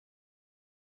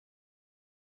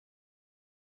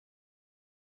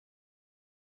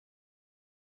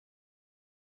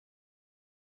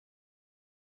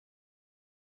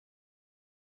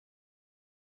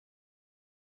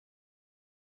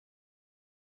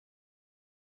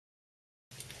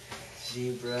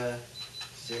zebra,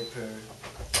 zipper,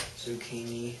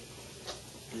 zucchini,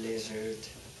 blizzard,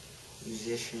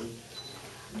 musician,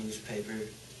 newspaper,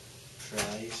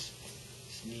 prize,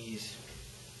 sneeze,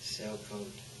 sailcoat,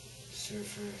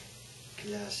 surfer,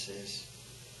 glasses,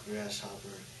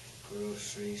 grasshopper,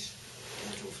 groceries,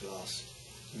 dental floss,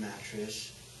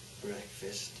 mattress,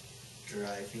 breakfast,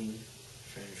 driving,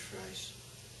 french fries,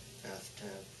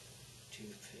 bathtub,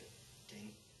 toothpick,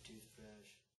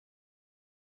 toothbrush.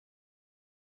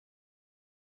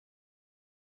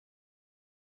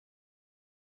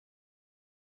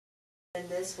 And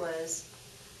this was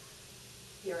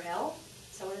your L?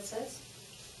 Is that what it says?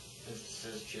 It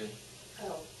says J.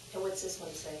 Oh, and what's this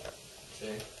one say?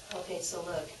 J. Okay, so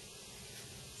look.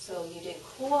 So you didn't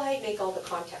quite make all the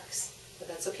contacts, but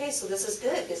that's okay. So this is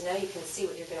good because now you can see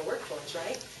what you're going to work towards,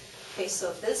 right? Okay, so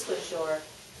if this was your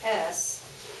S,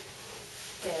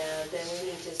 and then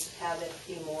we need to have it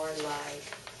be more like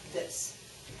this,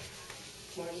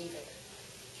 more even.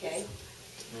 Okay?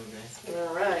 Okay.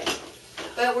 All right.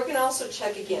 But we're going to also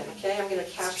check again, okay? I'm going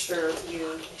to capture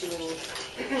you doing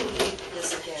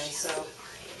this again. So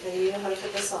you know how to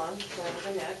put this on around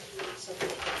your neck. So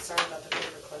sorry about the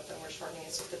paper clip, but we're shortening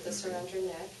it. So put this around your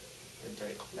neck.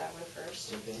 That one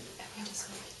first. Okay.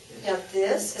 Now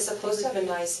this is supposed to have a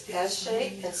nice S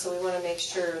shape, and so we want to make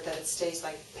sure that it stays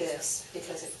like this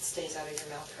because it stays out of your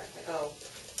mouth correctly. Oh,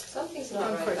 something's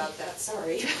not right about that.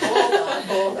 Sorry. Hold on,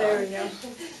 hold on. There we go.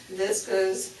 This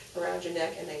goes around your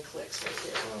neck and then clicks right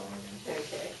here. Oh,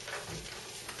 Okay.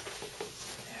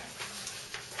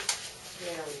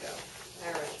 There we go.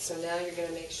 All right, so now you're going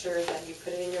to make sure that you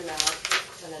put it in your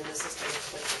mouth, and then this is going to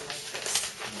click in like this.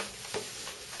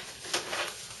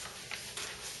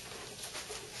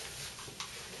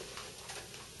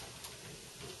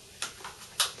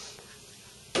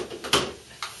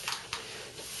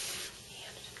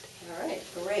 All right,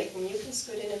 great. And you can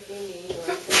scoot in if you need,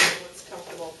 or what's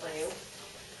comfortable for you.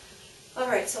 All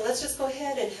right, so let's just go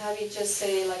ahead and have you just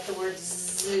say like the word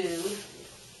zoo.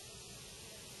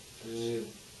 Zoo.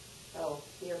 Oh,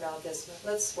 your mouth is,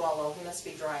 let's swallow. It must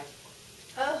be dry.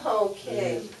 Oh,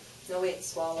 okay. No, wait,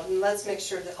 swallow. And let's make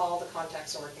sure that all the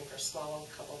contacts are working first. Swallow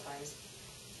a couple times.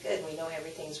 Good, we know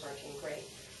everything's working. Great.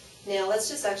 Now, let's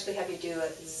just actually have you do a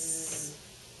zzz.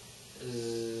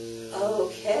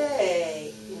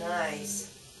 Okay, nice.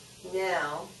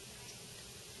 Now,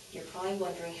 you're probably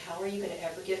wondering, how are you going to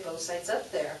ever get both sides up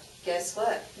there? Guess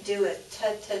what? Do it.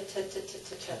 Tut, tut, tut, tut, tut,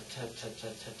 tut, tut.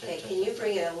 Okay, can you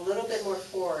bring it a little bit more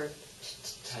forward?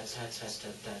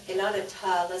 Okay, not a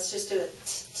ta. Let's just do it.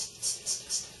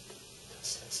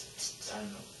 I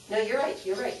don't know. No, you're right.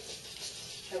 You're right.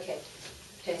 Okay.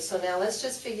 Okay, so now let's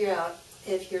just figure out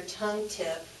if your tongue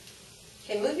tip.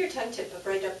 Okay, move your tongue tip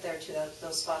right up there to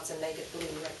those spots and make it blue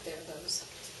right there. Those.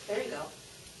 There you go.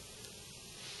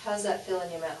 How's that feel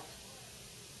in your mouth?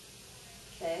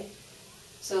 Okay.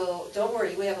 So don't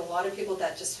worry, we have a lot of people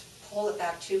that just pull it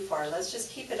back too far. Let's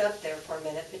just keep it up there for a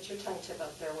minute. Put your tongue tip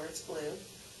up there where it's blue.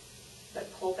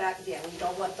 But pull back, yeah, you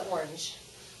don't want the orange.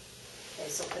 Okay,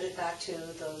 so put it back to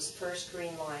those first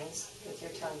green lines with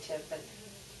your tongue tip. But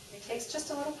it takes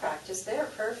just a little practice there.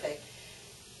 Perfect.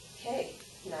 Okay,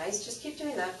 nice. Just keep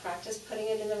doing that. Practice putting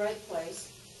it in the right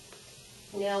place.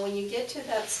 Now when you get to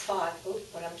that spot, oh,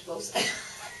 what I'm supposed to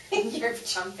you're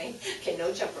jumping. Okay,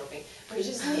 no jump roping. We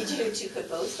just need you to put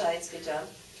both sides. Good job.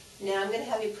 Now I'm going to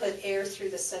have you put air through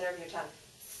the center of your tongue.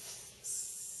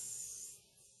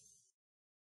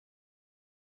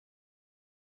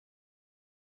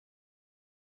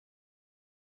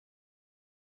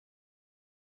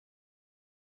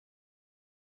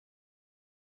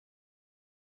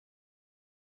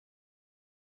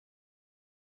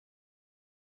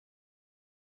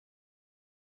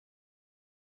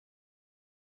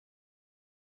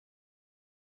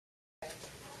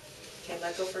 Okay,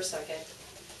 let go for a second.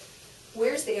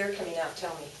 Where's the air coming out?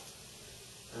 Tell me.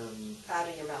 Out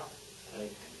of your mouth.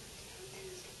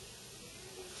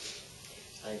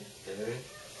 Like there.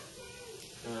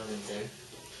 There.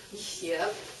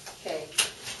 Yep. Okay.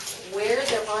 Where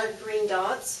there aren't green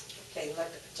dots, okay,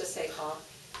 just say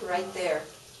right there.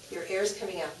 Your air's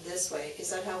coming out this way. Is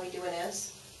that how we do an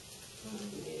S?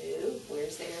 No.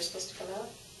 Where's the air supposed to come out?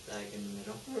 Like in the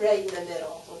middle. Right in the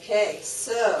middle. Okay,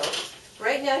 so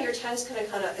right now your tongue's going to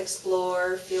kind of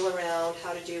explore, feel around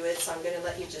how to do it, so I'm going to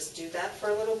let you just do that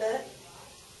for a little bit.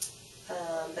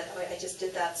 But I just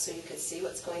did that so you could see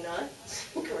what's going on.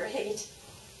 Great.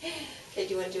 Okay,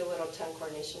 do you want to do a little tongue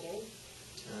coordination game?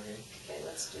 Okay. Okay,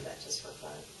 let's do that just for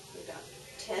fun. You've got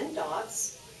 10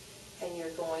 dots, and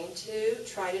you're going to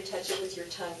try to touch it with your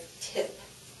tongue tip.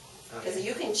 Because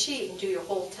you can cheat and do your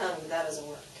whole tongue, but that doesn't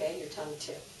work, okay? Your tongue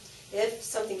tip. If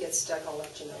something gets stuck, I'll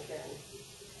let you know here.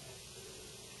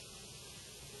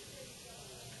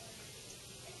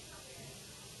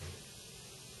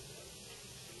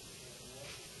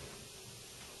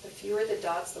 The fewer the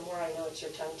dots, the more I know it's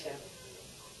your tongue tip.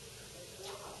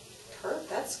 Kurt,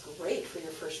 that's great for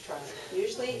your first try.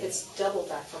 Usually it's double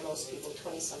that for most people,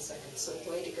 20-some seconds. So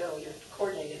way to go, you're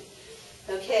coordinated.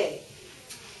 Okay,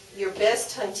 your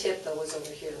best tongue tip though was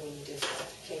over here when you did that.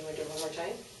 Okay, you want to do it one more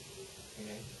time?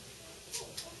 Okay.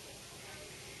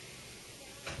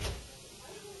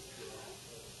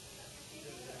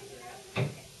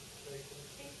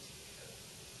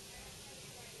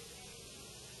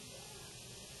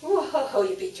 Whoa,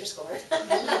 you beat your score.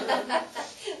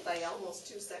 By almost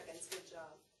 2 seconds, good job.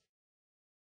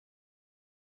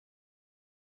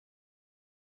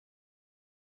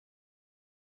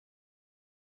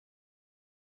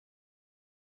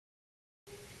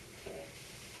 Okay,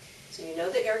 so you know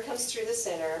the air comes through the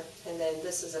center, and then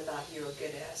this is about your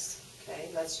good S. Okay,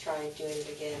 let's try doing it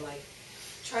again, like,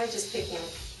 try just picking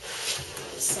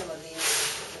some of these.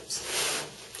 Oops.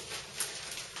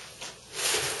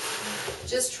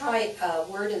 Just try a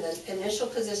word in the initial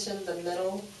position, the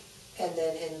middle, and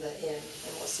then in the end,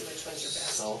 and we'll see which one's your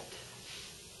best. Salt,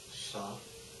 saw,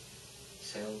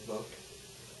 sailboat,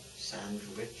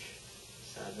 sandwich,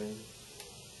 seven,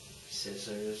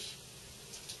 scissors,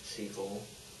 seagull,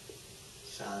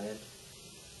 salad,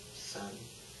 sun,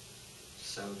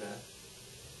 soda,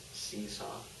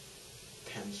 seesaw,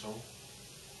 pencil,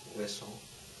 whistle,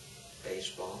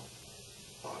 baseball,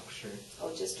 boxer.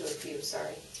 Oh, just do a few,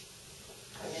 sorry.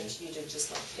 I meant you to just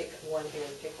like pick one here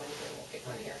and pick one here and we'll pick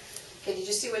one here. Okay, did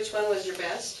you see which one was your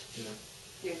best? No.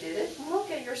 You did it? Look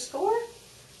at your score.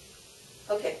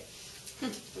 Okay,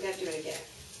 we got to do it again.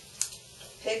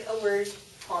 Pick a word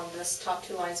on this top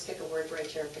 2 lines, pick a word right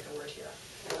here and pick a word here.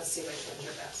 And let's see which one's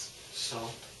your best.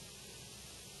 Salt,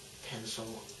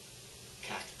 pencil,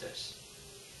 cactus.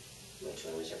 Which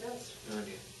one was your best? No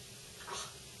idea.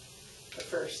 The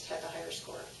first had the higher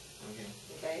score. Okay.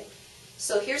 Okay?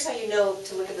 So here's how you know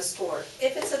to look at the score.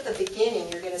 If it's at the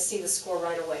beginning, you're going to see the score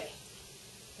right away.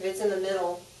 If it's in the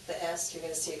middle, the S, you're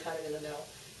going to see it kind of in the middle.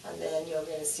 And then you're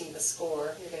going to see the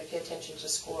score. You're going to pay attention to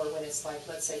score when it's like,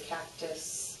 let's say,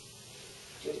 cactus.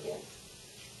 Do it again.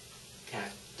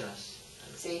 Cactus.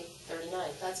 See?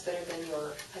 39. That's better than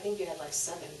your, I think you had like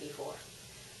 7 before.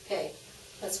 Okay.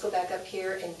 Let's go back up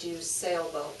here and do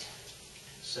sailboat.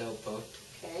 Sailboat.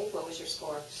 Okay. What was your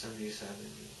score?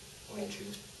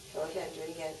 77.2. Go ahead. Do it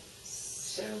again.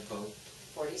 Sailboat.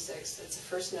 46. It's the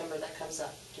first number that comes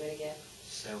up. Do it again.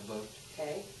 Sailboat.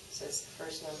 Okay, so it's the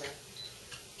first number.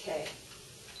 Okay,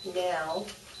 now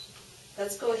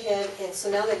let's go ahead and so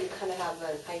now that you kind of have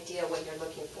an idea what you're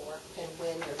looking for and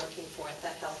when you're looking for it,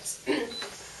 that helps.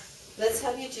 Let's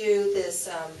have you do this,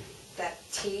 that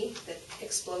T, the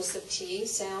explosive T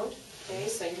sound. Okay,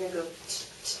 so you're going to go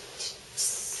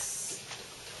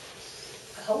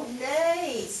oh,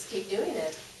 nice! Keep doing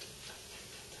it.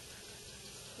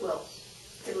 Well,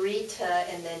 3 T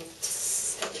and then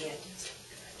at the end.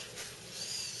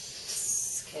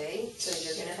 Okay, so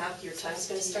you're going to have, your tongue's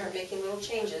going to start making little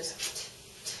changes.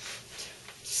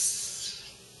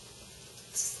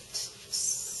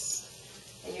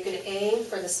 And you're going to aim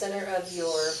for the center of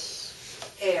your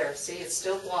air. See, it's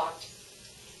still blocked.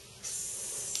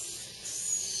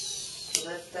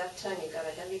 Lift that tongue. You've got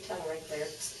a heavy tongue right there.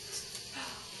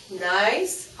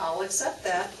 Nice. I'll accept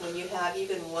that. When you have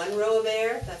even 1 row of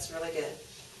air, that's really good.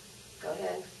 Go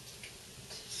ahead.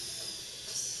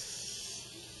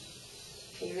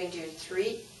 Okay, you're going to do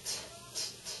 3,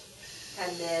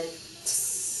 and then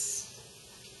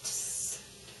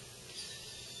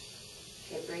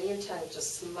okay, bring your tongue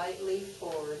just slightly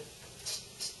forward.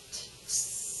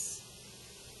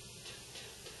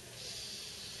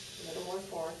 A little more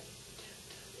forward.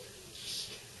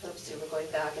 Oops, see, we're going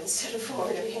back instead of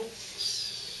forward again.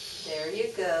 There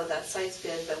you go. That side's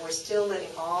good, but we're still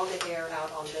letting all the air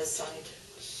out on this side.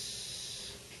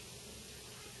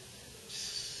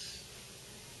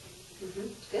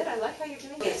 Good, I like how you're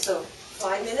doing it. Okay, so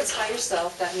 5 minutes by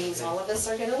yourself, that means all of us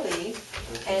are going to leave,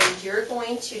 and you're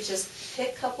going to just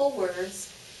pick a couple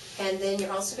words, and then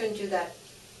you're also going to do that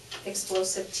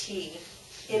explosive T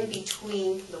in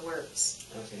between the words.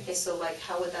 Okay, so like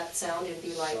how would that sound? It'd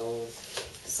be like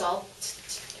salt.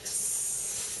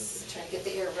 Try to get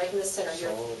the air right in the center.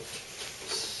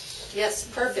 Yes,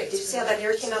 perfect. Did you see how that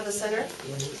air came out the center?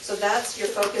 So that's your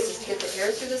focus, is to get the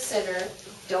air through the center.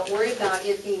 Don't worry about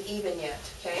it being even yet,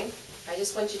 okay? I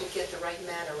just want you to get the right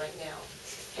manner right now.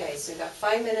 Okay, so you've got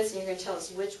 5 minutes, and you're going to tell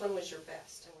us which one was your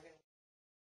best.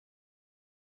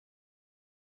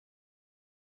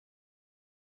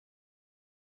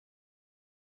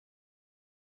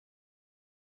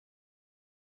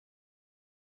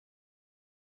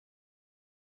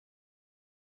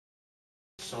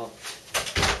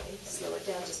 Soft. Okay, slow it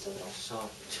down just a little.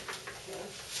 Soft. Okay.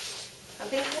 I'm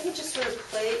going to have you just sort of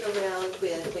play around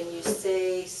with when you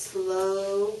say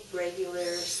slow,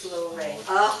 regular, slow rain.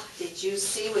 Ah, did you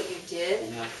see what you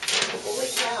did? Yeah. Holy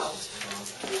cow.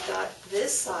 Soft. You got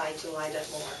this side to light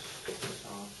up more.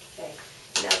 Soft. Okay.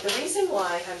 Now the reason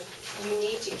why you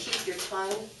need to keep your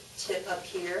tongue tip up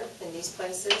here in these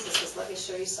places is just let me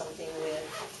show you something with,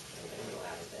 I'm going to go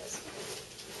out of this.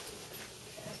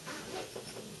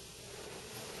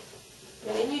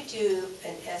 Okay. When you do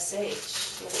an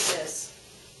SH, look at this.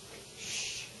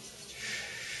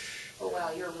 Oh wow,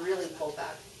 you're really pulled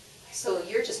back. So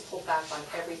you're just pulled back on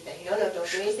everything. No, don't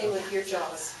do anything with your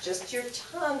jaws. Just your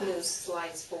tongue moves,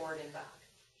 slides forward and back.